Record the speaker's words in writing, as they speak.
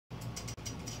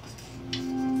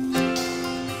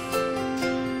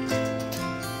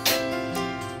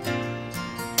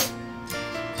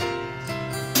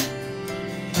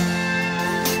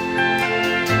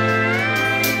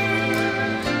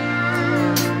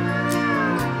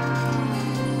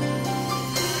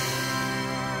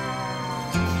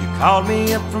Called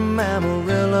me up from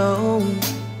Amarillo,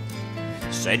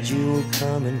 said you were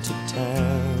coming to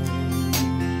town.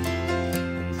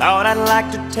 Thought I'd like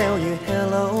to tell you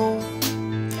hello.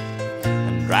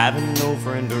 I'm driving no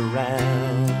friend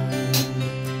around.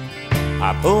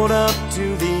 I pulled up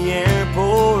to the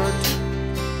airport,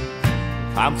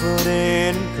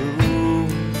 confident and cool.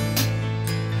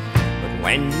 But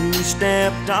when you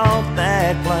stepped off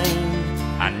that plane,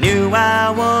 I knew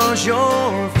I was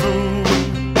your fool.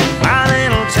 My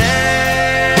little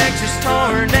Texas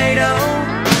tornado,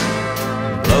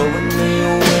 blowing me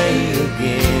away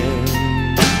again.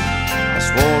 I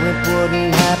swore it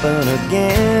wouldn't happen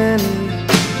again,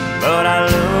 but I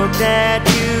looked at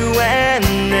you and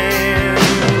then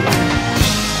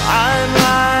I'm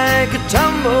like a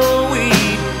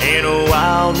tumbleweed in a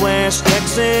Wild West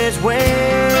Texas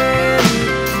wind.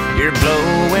 You're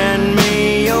blowing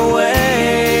me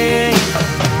away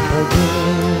again.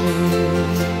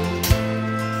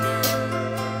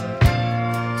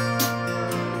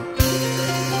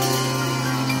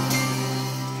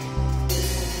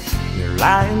 You're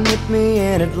lying with me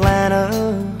in Atlanta,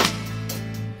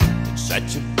 it's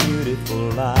such a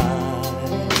beautiful life.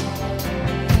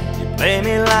 You play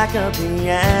me like a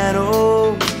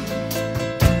piano,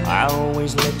 I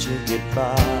always let you get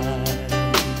by.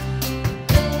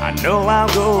 I know I'll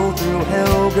go through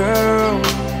hell, girl,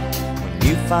 when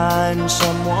you find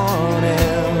someone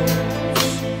else.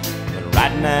 But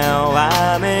right now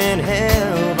I'm in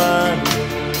heaven,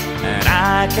 and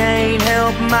I can't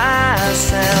help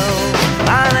myself.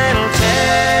 My little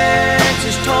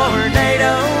Texas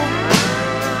tornado,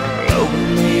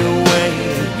 blowing me away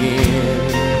again.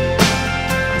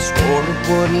 I swore it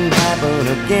wouldn't happen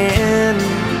again,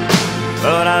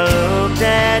 but I looked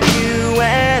at you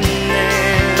and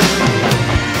then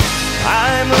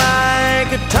I'm like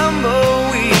a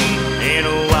tumbleweed in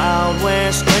a Wild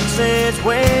West Texas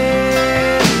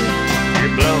wind.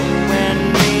 You're blowing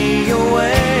me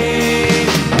away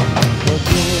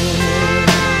again.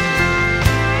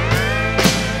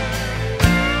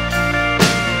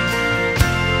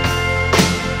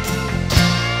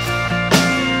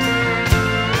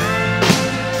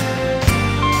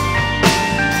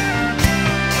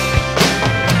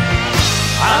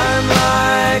 I'm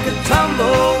like a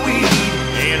tumbleweed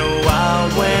in a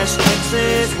Wild West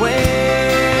Texas wind.